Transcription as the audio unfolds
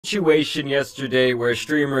Situation yesterday where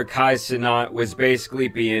streamer Cenat was basically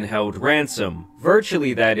being held ransom.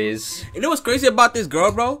 Virtually, that is. You know what's crazy about this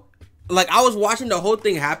girl, bro? Like, I was watching the whole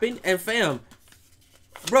thing happen, and fam,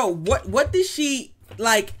 bro, what did she,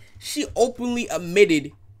 like, she openly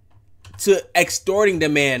admitted to extorting the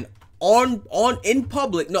man in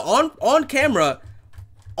public, no, on camera,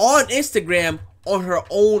 on Instagram, on her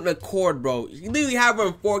own accord, bro. She literally had her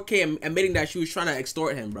in 4K admitting that she was trying to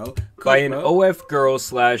extort him, bro. By an OF girl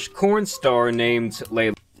 / corn star named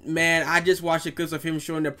Layla. Man, I just watched the clips of him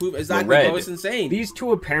showing the proof. Exactly, bro. It's insane. These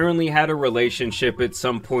two apparently had a relationship at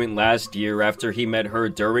some point last year after he met her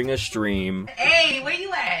during a stream. Hey, where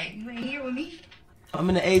you at? You ain't here with me? I'm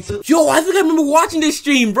in the A2. Yo, I think I remember watching this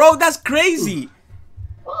stream, bro. That's crazy.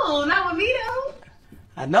 Oh, not with me though.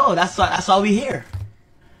 I know. That's why we here.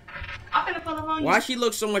 I'm finna pull up on you. Why she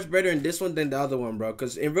looks so much better in this one than the other one, bro?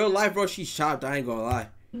 Because in real life, bro, she's chopped. I ain't gonna lie.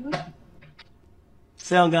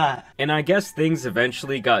 Sound God. And I guess things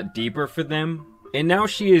eventually got deeper for them. And now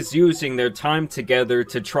she is using their time together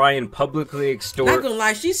to try and publicly extort. Not gonna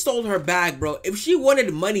lie, she sold her bag, bro. If she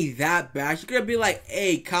wanted money that bad, she could be like,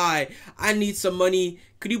 "Hey, Kai, I need some money.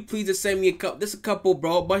 Could you please just send me a couple,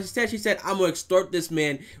 bro?" But instead, she said, "I'm gonna extort this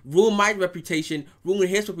man, ruin my reputation, ruin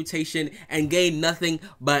his reputation, and gain nothing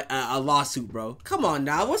but a lawsuit, bro." Come on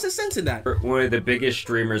now, what's the sense in that? One of the biggest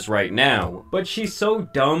streamers right now. But she's so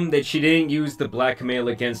dumb that she didn't use the blackmail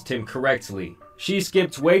against him correctly. She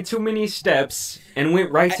skipped way too many steps and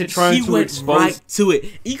went right to trying to expose. She went right to it.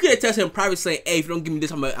 You could have texted him privately saying, "Hey, if you don't give me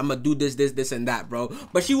this, I'm gonna do this, and that, bro."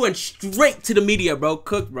 But she went straight to the media, bro.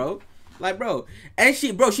 Cooked, bro. Like, bro. And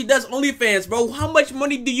she does OnlyFans, bro. How much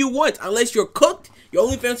money do you want? Unless you're cooked, your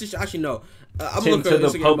OnlyFans should actually know. I'm looking to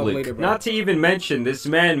the public. Later, bro. Not to even mention, this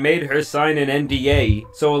man made her sign an NDA,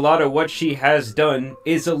 so a lot of what she has done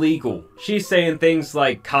is illegal. She's saying things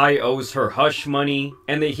like Kai owes her hush money,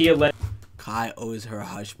 and that he Kai owes her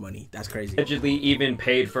hush money. That's crazy. Allegedly even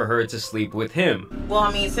paid for her to sleep with him. Well,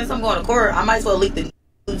 I mean, since I'm going to court, I might as well leak the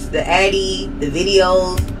news, the Addy, the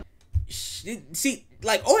videos. See,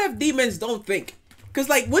 like, OF demons don't think. Cause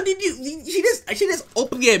like, what did you? She just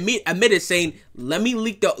openly admitted saying, "Let me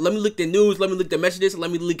leak the news, let me leak the messages, let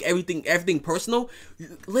me leak everything personal."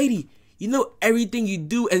 Lady, you know everything you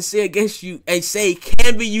do and say against you and say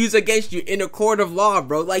can be used against you in a court of law,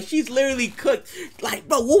 bro. Like, she's literally cooked. Like,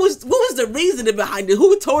 bro, what was the reasoning behind it?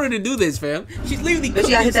 Who told her to do this, fam? She's literally cooked.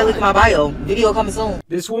 She got hit that link in my bio. Video coming soon.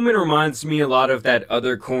 This woman reminds me a lot of that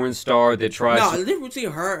other corn star that tries. No, the difference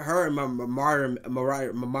between her and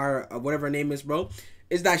Mariah, whatever her name is, bro,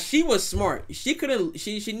 is that she was smart. She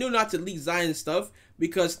knew not to leak Zion's stuff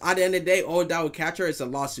because at the end of the day, all that would catch her is a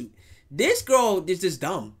lawsuit. This girl is just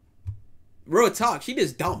dumb. Real talk, she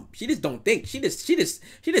just dumb. She just don't think. She just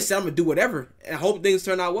said, "I'm gonna do whatever and hope things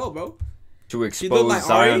turn out well, bro." To expose like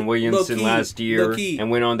Zion Williamson last year and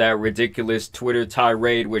went on that ridiculous Twitter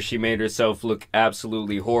tirade where she made herself look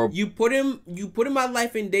absolutely horrible. You put my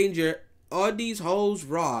life in danger. All these hoes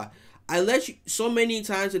raw. I let you so many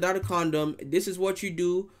times without a condom. This is what you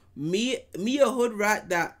do. Me a hood rat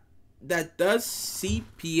that does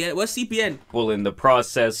CPN. What's CPN? Well, in the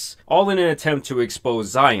process, all in an attempt to expose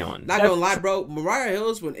Zion. Not gonna lie, bro. Mariah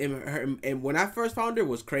Hills, when I first found her,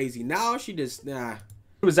 was crazy. Now she just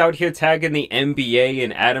was out here tagging the NBA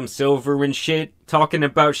and Adam Silver and shit, talking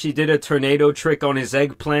about she did a tornado trick on his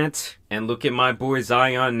eggplant. And look at my boy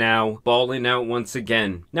Zion now, balling out once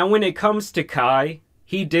again. Now, when it comes to Kai,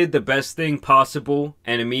 he did the best thing possible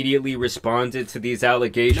and immediately responded to these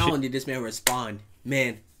allegations. Not only did this man respond,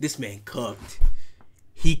 man, this man cooked.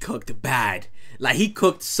 He cooked bad. Like, he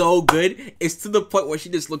cooked so good, it's to the point where she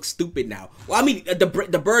just looks stupid now. Well, I mean,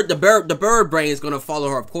 the bird brain is gonna follow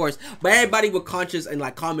her, of course, but everybody with conscious and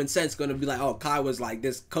like common sense gonna be like, "Oh, Kai was like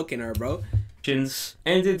this cooking her, bro." And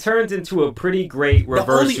it turned into a pretty great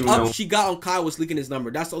reverse. The only up she got on Kai was leaking his number.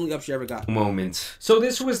 That's the only up she ever got. Moment. So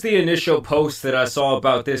this was the initial post that I saw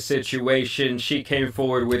about this situation. She came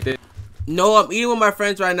forward with it. No, I'm eating with my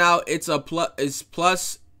friends right now. It's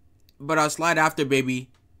plus, but I'll slide after, baby.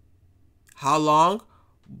 How long?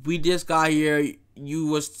 We just got here. You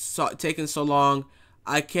was taking so long.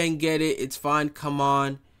 I can't get it. It's fine. Come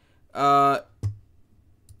on.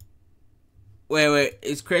 Wait.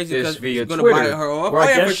 It's crazy because she's gonna buy her off.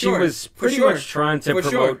 I guess she was pretty much trying to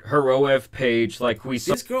promote her OF page, like we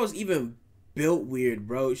saw. This girl's even built weird,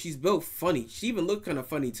 bro. She's built funny. She even looked kind of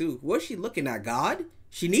funny too. What's she looking at? God?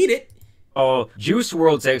 She need it. Oh, Juice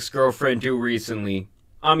WRLD's ex-girlfriend do recently.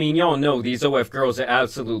 I mean, y'all know these OF girls are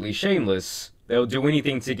absolutely shameless. They'll do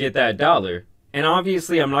anything to get that dollar. And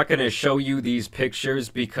obviously, I'm not going to show you these pictures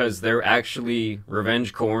because they're actually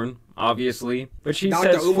revenge corn. obviously. But she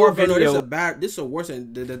Dr. says Umar, for bro, no, video... this is worse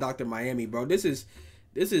than the Dr. Miami, bro. This is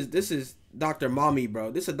Dr. Mommy,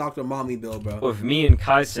 bro. This is a Dr. Mommy bill, bro. Of me and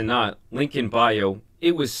Kai Cenat, link in bio.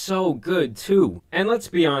 It was so good too. And let's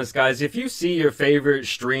be honest, guys, if you see your favorite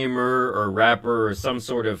streamer or rapper or some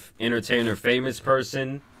sort of entertainer, famous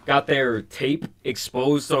person got their tape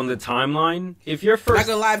exposed on the timeline, if you're first... Not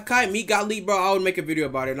gonna lie, if Kai me got leaked, bro, I would make a video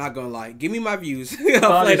about it, not gonna lie. Give me my views.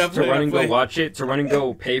 Thought is to run and go watch it, to run and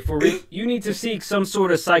go pay for it, you need to seek some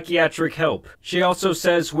sort of psychiatric help. She also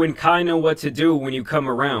says when Kai know what to do when you come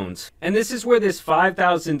around. And this is where this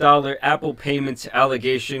 $5,000 Apple payments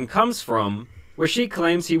allegation comes from, where she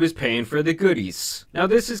claims he was paying for the goodies. Now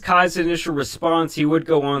this is Kai's initial response. He would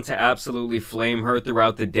go on to absolutely flame her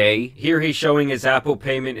throughout the day. Here he's showing his Apple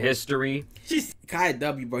payment history. Kai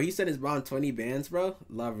W, bro. He said it's around 20 bands, bro.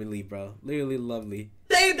 Lovely, bro. Literally lovely.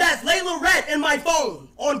 Saved as Layla Red in my phone.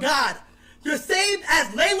 On God. You're saved as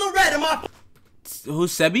Layla Red in my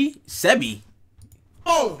Who's Sebi? Sebi.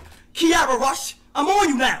 phone. Kiara Rush. I'm on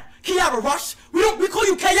you now. Kiara Rush. We call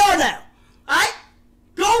you KR now. Alright?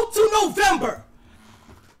 Go to November.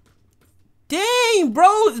 Dang,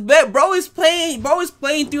 bro is playing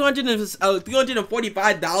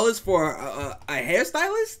 $345 for a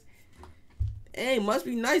hairstylist. Hey, must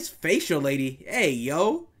be nice facial lady. Hey,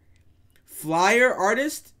 yo, flyer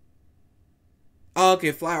artist. Oh,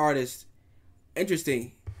 okay, flyer artist.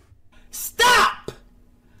 Interesting. Stop.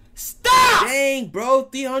 Stop. Dang, bro,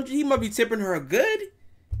 300. He must be tipping her good.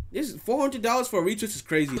 This is $400 for a retweet is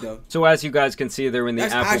crazy though. So as you guys can see there in the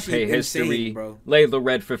That's Apple actually Pay insane, history, bro. Layla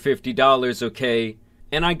Red for $50, okay?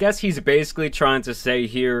 And I guess he's basically trying to say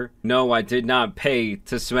here, no, I did not pay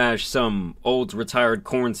to smash some old retired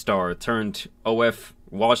corn star turned OF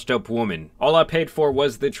washed up woman. All I paid for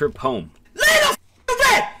was the trip home. Layla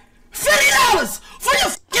Red. $50 for your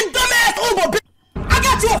fucking dumbass Uber, bitch. I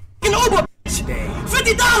got you a fucking Uber, bitch. Dang.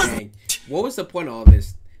 $50. Dang. What was the point of all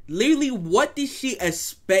this? Literally, what did she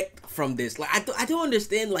expect from this? Like, I don't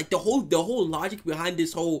understand, like, the whole logic behind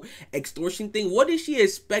this whole extortion thing. What did she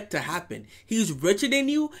expect to happen? He's richer than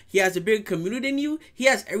you. He has a bigger community than you. He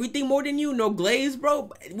has everything more than you. No glaze, bro.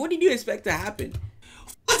 What did you expect to happen?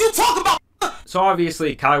 What you talk about? So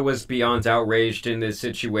obviously Kai was beyond outraged in this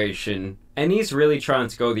situation, and he's really trying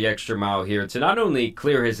to go the extra mile here to not only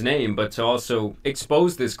clear his name, but to also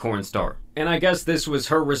expose this corn star. And I guess this was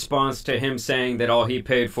her response to him saying that all he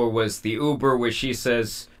paid for was the Uber, which she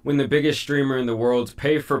says, when the biggest streamer in the world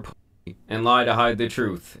pay for p*** and lie to hide the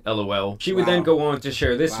truth, lol. She would then go on to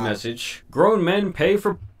share this message, grown men pay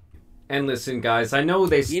for p***. And listen, guys, I know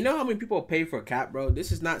they... You know how many people pay for a cat, bro?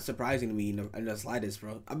 This is not surprising to me in the slightest,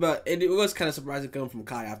 bro. But it was kind of surprising coming from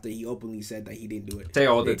Kai after he openly said that he didn't do it. Say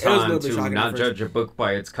all the time to not judge a book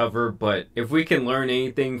by its cover, but if we can learn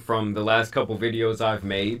anything from the last couple videos I've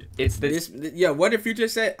made, it's this... Yeah, what if Future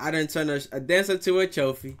said, I done turn a dancer to a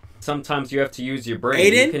trophy. Sometimes you have to use your brain.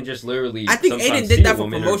 Aiden? You can just literally... I think Aiden did that for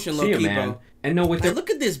promotion, low-key, bro. And no, with like, look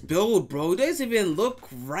at this build, bro. It doesn't even look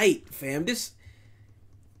right, fam. This...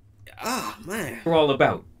 Ah, man. We're all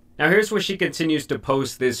about. Now here's where she continues to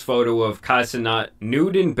post this photo of Kai Cenat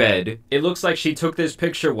nude in bed. It looks like she took this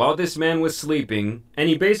picture while this man was sleeping, and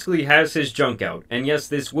he basically has his junk out. And yes,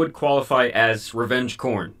 this would qualify as revenge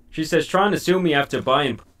corn. She says, trying to sue me after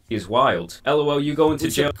buying is wild. LOL, you go into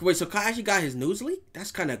jail. Wait, so Kai actually got his news leak? That's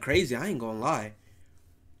kind of crazy, I ain't gonna lie.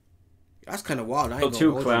 That's kind of wild, I ain't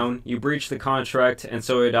gonna lie. Clown. You breached the contract, and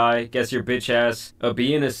so did I. Guess your bitch ass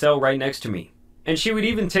be in a cell right next to me. And she would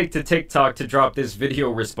even take to TikTok to drop this video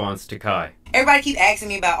response to Kai. Everybody keep asking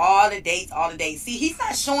me about all the dates. See, he's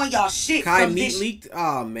not showing y'all shit Kai from meat this leaked?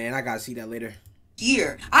 Oh, man, I gotta see that later.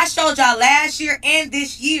 year. I showed y'all last year and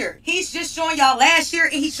this year. He's just showing y'all last year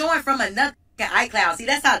and he's showing from another iCloud. See,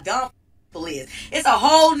 that's how dumb people is. It's a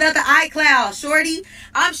whole nother iCloud, shorty.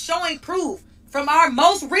 I'm showing proof from our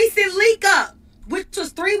most recent leak up, which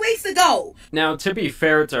was 3 weeks ago. Now, to be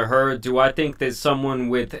fair to her, do I think that someone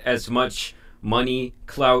with as much money,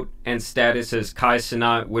 clout, and status as Kai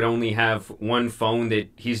Cenat would only have one phone that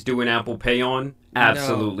he's doing Apple Pay on?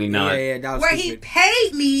 Absolutely not. Yeah, that was where stupid. he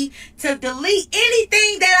paid me to delete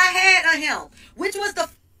anything that I had on him, which was the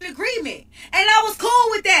agreement. And I was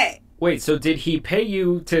cool with that. Wait, so did he pay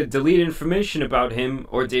you to delete information about him,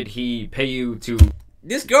 or did he pay you to...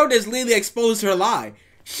 This girl just literally exposed her lie.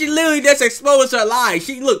 She literally just exposed her lie.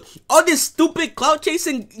 She, look, all this stupid clout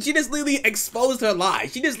chasing, she just literally exposed her lie.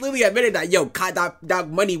 She just literally admitted that, yo, that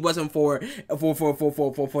money wasn't for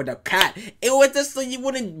the cat. It was just so you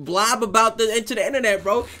wouldn't blab about into the internet,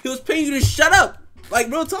 bro. He was paying you to shut up. Like,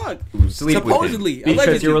 real talk. Sleep Supposedly, with him. Because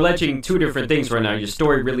allegedly. you're alleging two different things right now. Your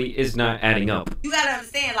story really is not adding up. You gotta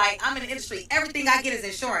understand, like, I'm in the industry. Everything I get is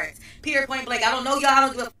insurance. Period, point blank. I don't know y'all. I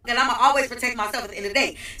don't give a fuck. And I'm gonna always protect myself at the end of the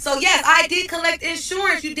day. So, yes, I did collect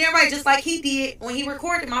insurance. You damn right, just like he did when he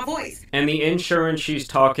recorded my voice. And the insurance she's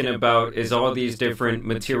talking about is all these different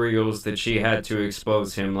materials that she had to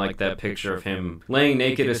expose him, like that picture of him laying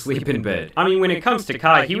naked asleep in bed. I mean, when it comes to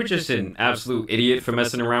Kai, he was just an absolute idiot for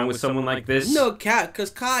messing around with someone like this. No cap, cause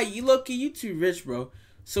Kai, you too rich, bro.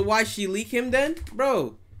 So why she leak him then,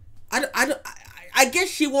 bro? I guess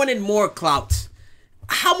she wanted more clout.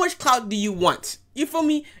 How much clout do you want? You feel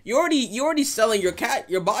me? You're already selling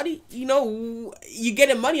your body. You know, you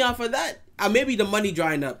getting money off of that. Maybe the money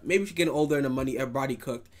drying up. Maybe she's getting older and the money, her body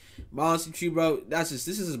cooked. But honestly, bro, this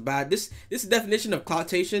is bad. This is the definition of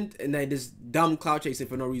cloutation, and then this dumb clout chasing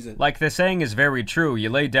for no reason. Like the saying is very true. You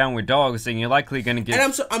lay down with dogs, and you're likely gonna get.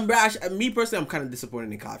 And I'm rash. Me personally, I'm kind of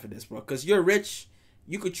disappointed in Kai for this, bro. Cause you're rich,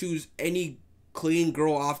 you could choose any clean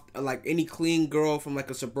girl from like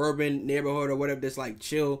a suburban neighborhood or whatever. That's like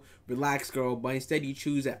chill, relaxed girl, but instead you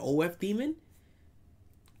choose that OF demon.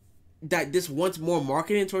 That this wants more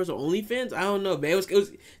marketing towards the OnlyFans. I don't know, man. It was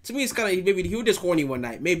to me. It's kind of maybe he was just horny one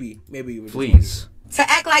night. Maybe he was. Please. To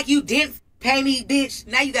act like you didn't pay me, bitch.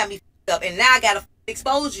 Now you got me up, and now I gotta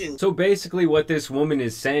expose you. So basically, what this woman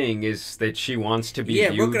is saying is that she wants to be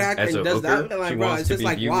viewed as a hooker. Like, she bro, wants to be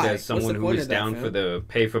like, viewed why? as someone who is down fam? for the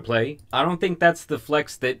pay for play. I don't think that's the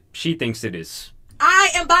flex that she thinks it is. I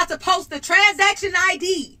am about to post the transaction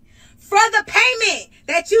ID for the payment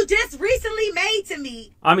that you just recently made to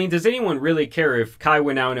me. I mean, does anyone really care if Kai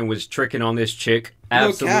went out and was tricking on this chick?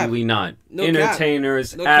 Absolutely not. No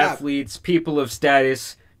Entertainers, athletes, people of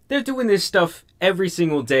status, they're doing this stuff every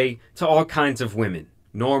single day to all kinds of women.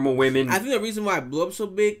 Normal women. I think the reason why it blew up so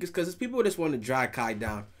big is because it's people who just want to drag Kai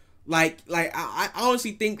down. Like I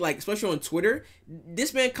honestly think, like, especially on Twitter,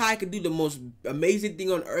 this man Kai could do the most amazing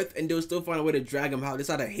thing on earth and they'll still find a way to drag him out. It's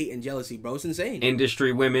out of hate and jealousy, bro. It's insane.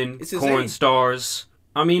 Industry women, It's porn insane. stars.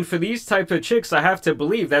 I mean, for these type of chicks, I have to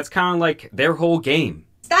believe that's kind of like their whole game.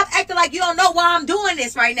 Stop acting like you don't know why I'm doing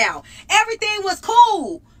this right now. Everything was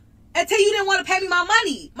cool until you didn't want to pay me my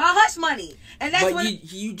money, my hush money, and that's But when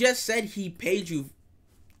you just said he paid you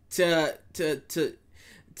to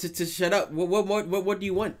shut up. What do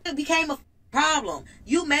you want? it became a problem.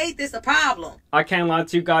 You made this a problem. I can't lie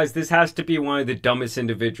to you guys, this has to be one of the dumbest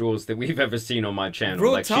individuals that we've ever seen on my channel.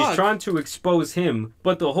 Real like, talk. she's trying to expose him,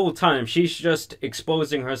 but the whole time, she's just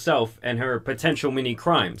exposing herself and her potential mini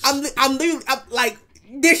crimes. I'm like,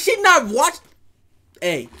 did she not watch?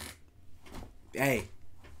 Hey.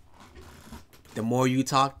 The more you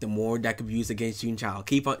talk, the more that could be used against you and child.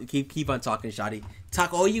 Keep on talking, shawty.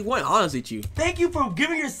 Talk all you want, honestly, with you. Thank you for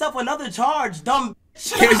giving yourself another charge, dumb.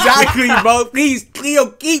 Exactly, bro. Please,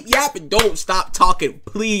 Cleo, keep yapping. Don't stop talking,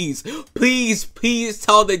 please. Please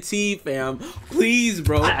tell the T, fam. Please,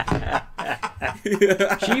 bro.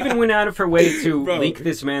 She even went out of her way to Bro. leak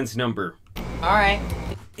this man's number. All right.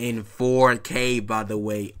 In 4K, by the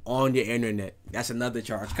way, on the internet. That's another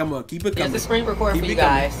charge. Come on, keep it coming. Here's the screen record Keep for it you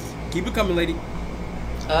coming. guys. Keep it coming, lady.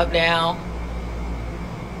 Up, down.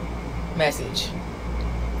 Message.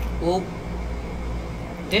 Whoop.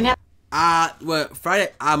 Didn't have Well,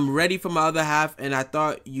 Friday, I'm ready for my other half, and I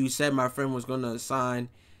thought you said my friend was gonna sign.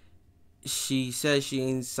 She says she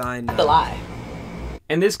ain't signed. to lie.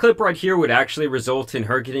 And this clip right here would actually result in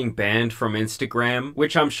her getting banned from Instagram,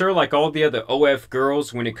 which I'm sure, like all the other OF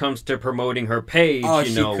girls, when it comes to promoting her page, Oh, you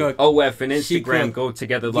she know, cooked. OF and She Instagram cooked. go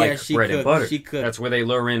together Yeah, like she bread and cooked. butter. She cooked. That's where they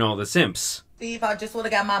lure in all the simps. If I just would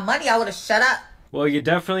have got my money, I would have shut up. Well, you're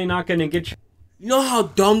definitely not gonna get your You know how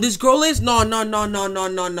dumb this girl is? No. I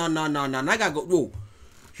gotta go. Whoa.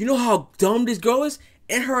 You know how dumb this girl is?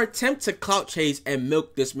 In her attempt to clout chase and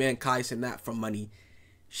milk this man Kai Cenat for money,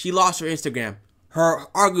 she lost her Instagram. Her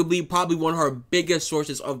arguably probably one of her biggest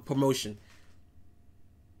sources of promotion.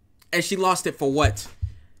 And she lost it for what?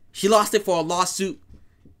 She lost it for a lawsuit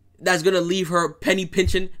that's gonna leave her penny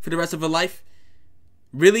pinching for the rest of her life.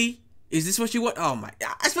 Really? Is this what you want? Oh my!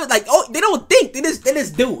 I feel like, oh, they don't think. They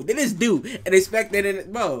just do, and expect that.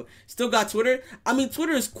 And bro, still got Twitter. I mean,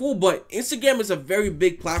 Twitter is cool, but Instagram is a very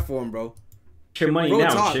big platform, bro. money Real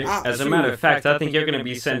now, talk. chick. Ah, As a shoot. matter of fact, I think you're gonna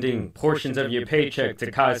be sending portions of your paycheck to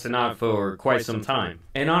Kai Cenat for quite some time.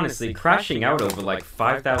 And honestly, crashing out over like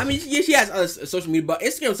 5,000 I mean, yeah, she has other social media, but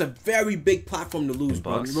Instagram is a very big platform to lose,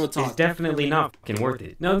 bro. bucks Real is talk. definitely not fucking worth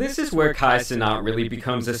it. Now, this is where Kai Cenat really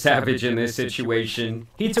becomes a savage in this situation.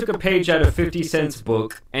 He took a page out of 50 Cent's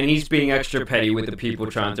book, and he's being extra petty with the people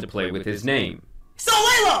trying to play with his name. So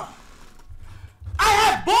Layla, I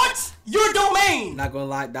have bought your domain. Not gonna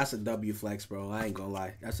lie, that's a W flex, bro. I ain't gonna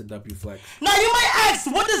lie. That's a W flex. Now you might ask,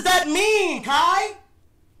 what does that mean, Kai?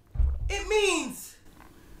 It means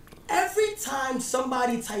every time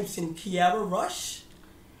somebody types in Kiara Rush,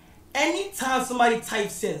 anytime somebody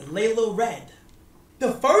types in Layla Red,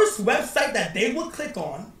 the first website that they will click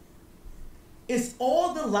on is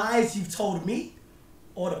all the lies you've told me,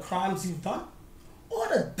 all the crimes you've done, all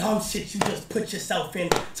the dumb shit you just put yourself in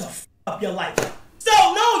to f up your life. So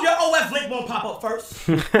no, your OF link won't pop up first.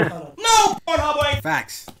 No, Pornhub ain't.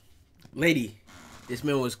 Facts. Lady, this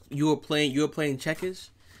man was, you were playing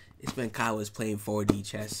checkers. This man Kai was playing 4D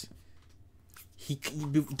chess.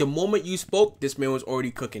 The moment you spoke, this man was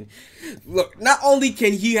already cooking. Look, not only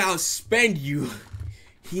can he outspend you,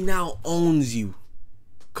 he now owns you.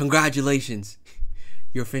 Congratulations.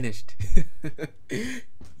 You're finished.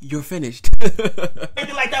 You're finished.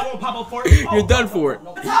 Anything like that won't pop up for it. You're done for it.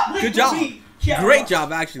 The top link Good job. will be Kiara Great Rush,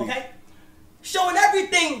 job, actually. Okay? Showing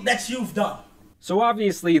everything that you've done. So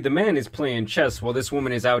obviously the man is playing chess while this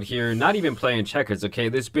woman is out here not even playing checkers, okay?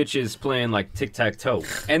 This bitch is playing like tic-tac-toe.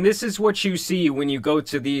 And this is what you see when you go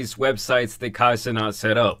to these websites that Kai Cenat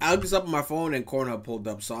set up. I looked this up on my phone and Cornhub pulled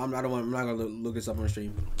up, so I'm not gonna look this up on the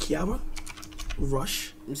stream. Kiara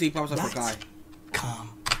Rush. Let me see if pops up for Kai.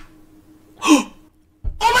 Come. Oh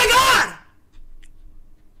my god!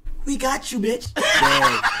 We got you, bitch.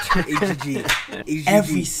 HGG.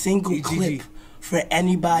 Every single clip for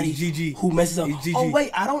anybody HGG. who messes up. HGG. Oh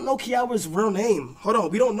wait, I don't know Kiara's real name. Hold on,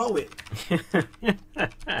 we don't know it.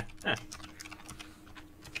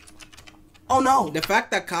 Oh no. The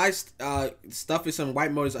fact that Kai's stuff is some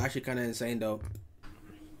white mode is actually kind of insane, though.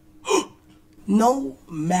 No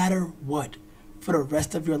matter what, for the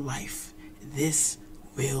rest of your life, this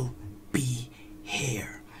will be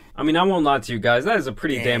here. I mean, I won't lie to you guys, that is a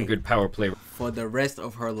pretty damn good power play For the rest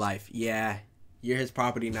of her life, yeah. You're his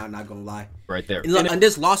property now, not gonna lie. right there. Look, on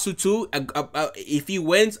this lawsuit too, if he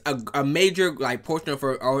wins, a major like portion of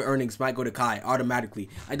her earnings might go to Kai automatically.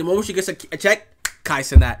 At the moment she gets a check, Kai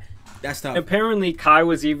sent that. That's tough. Apparently Kai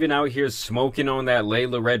was even out here smoking on that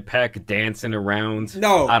Layla Red pack, dancing around.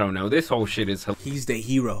 No. I don't know, this whole shit is He's the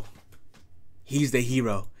hero. He's the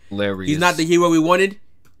hero. hilarious. He's not the hero we wanted,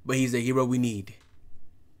 but he's the hero we need.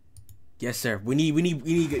 Yes, sir. We need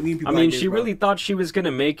people. I mean, like this, she bro. really thought she was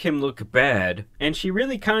gonna make him look bad, and she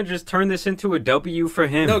really kind of just turned this into a W for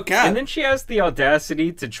him. No cap. And then she has the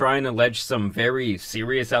audacity to try and allege some very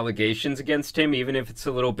serious allegations against him, even if it's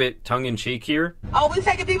a little bit tongue-in-cheek here. Oh, we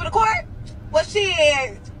taking people to court? Well,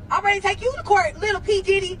 shit, I'm ready to take you to court, little P.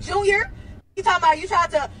 Diddy Jr. You talking about you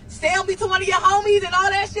tried to sell me to one of your homies and all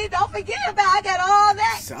that shit? Don't forget about I got all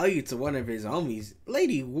that Sell you to one of his homies.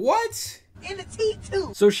 Lady, what? in the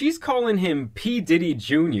T2. So she's calling him P. Diddy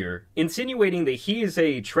Jr., insinuating that he is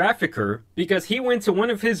a trafficker because he went to one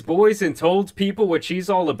of his boys and told people what she's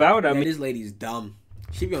all about. I Man, mean, this lady's dumb.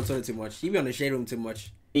 She be on Twitter too much. She be on the shade room too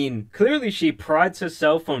much. clearly she prides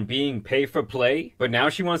herself on being pay for play, but now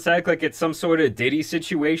she wants to act like it's some sort of Diddy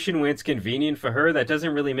situation when it's convenient for her. That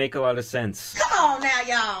doesn't really make a lot of sense. Come on now,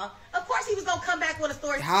 y'all. Of course he was gonna come back with a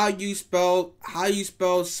story How you spell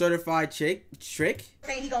certified trick?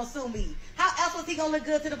 saying he gonna sue me. How else was he gonna look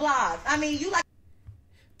good to the blogs? I mean, you like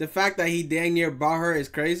The fact that he dang near bought her is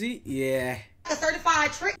crazy. Yeah. a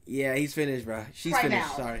certified trick Yeah, he's finished, bro. She's right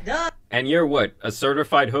finished. now. Sorry. Duh. And you're what, a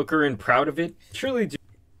certified hooker and proud of it? Truly do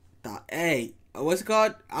Hey, what's it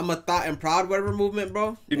called? I'm a thought and proud whatever movement,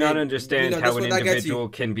 bro. not Hey, understand you know, how that's an what that gets you. individual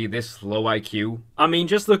can be this low IQ. I mean,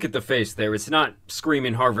 just look at the face there. It's not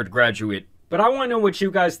screaming Harvard graduate. But I want to know what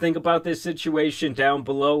you guys think about this situation down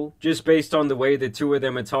below. Just based on the way the two of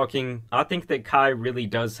them are talking, I think that Kai really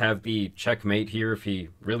does have the checkmate here if he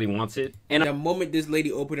really wants it. And The moment this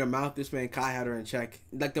lady opened her mouth, this man Kai had her in check.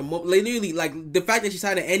 Like literally, like the fact that she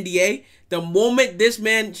signed an NDA. The moment this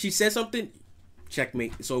man she said something,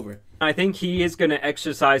 checkmate. It's over. I think he is going to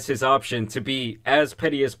exercise his option to be as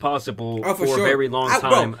petty as possible Oh, for for a sure. very long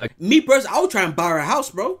time. Bro, me personally, I would try and buy her a house,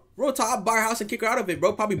 bro. Real talk, I'd buy her a house and kick her out of it,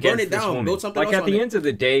 bro. Probably burn against it this down, woman. build something like else at on the it. end of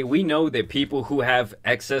the day, we know that people who have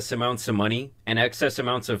excess amounts of money and excess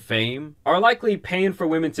amounts of fame are likely paying for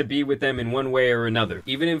women to be with them in one way or another.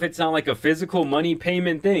 Even if it's not like a physical money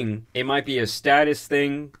payment thing, it might be a status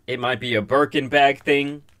thing, it might be a Birkin bag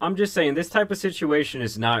thing. I'm just saying, this type of situation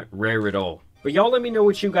is not rare at all. But y'all let me know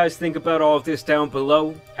what you guys think about all of this down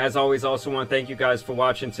below. As always, also want to thank you guys for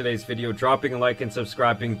watching today's video, dropping a like and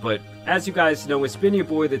subscribing. But as you guys know, it's been your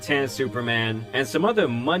boy, the Tan Superman, and some other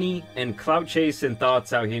money and clout chasing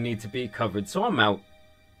thoughts out here need to be covered. So I'm out.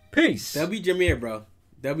 Peace. W. Jameer, bro.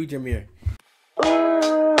 W. Jameer.